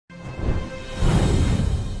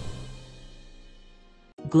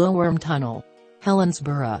Glowworm Tunnel.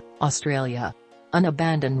 Helensburgh, Australia. An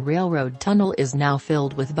abandoned railroad tunnel is now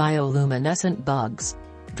filled with bioluminescent bugs.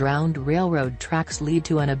 Drowned railroad tracks lead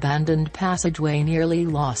to an abandoned passageway nearly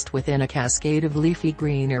lost within a cascade of leafy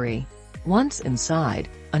greenery. Once inside,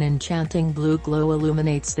 an enchanting blue glow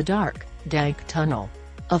illuminates the dark, dank tunnel.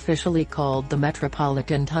 Officially called the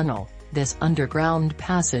Metropolitan Tunnel, this underground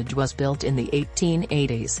passage was built in the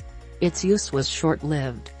 1880s. Its use was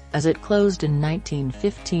short-lived, as it closed in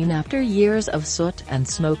 1915 after years of soot and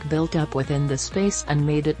smoke built up within the space and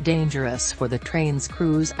made it dangerous for the train's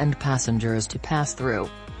crews and passengers to pass through.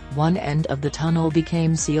 One end of the tunnel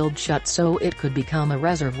became sealed shut so it could become a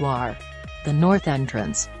reservoir. The north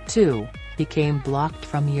entrance, too, became blocked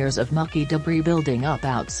from years of mucky debris building up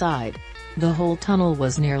outside. The whole tunnel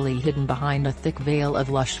was nearly hidden behind a thick veil of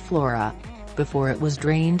lush flora. Before it was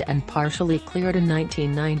drained and partially cleared in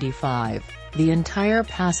 1995, the entire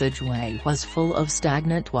passageway was full of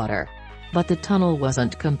stagnant water. But the tunnel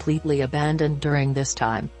wasn't completely abandoned during this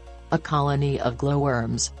time. A colony of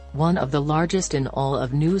glowworms, one of the largest in all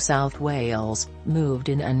of New South Wales, moved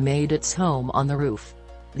in and made its home on the roof.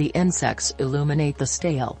 The insects illuminate the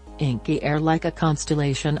stale, inky air like a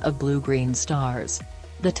constellation of blue-green stars.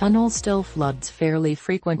 The tunnel still floods fairly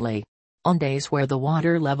frequently. On days where the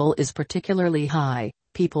water level is particularly high,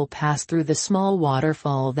 people pass through the small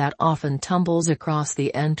waterfall that often tumbles across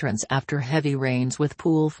the entrance after heavy rains with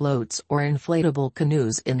pool floats or inflatable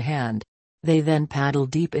canoes in hand. They then paddle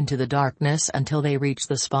deep into the darkness until they reach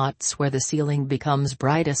the spots where the ceiling becomes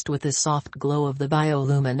brightest with the soft glow of the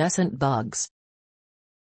bioluminescent bugs.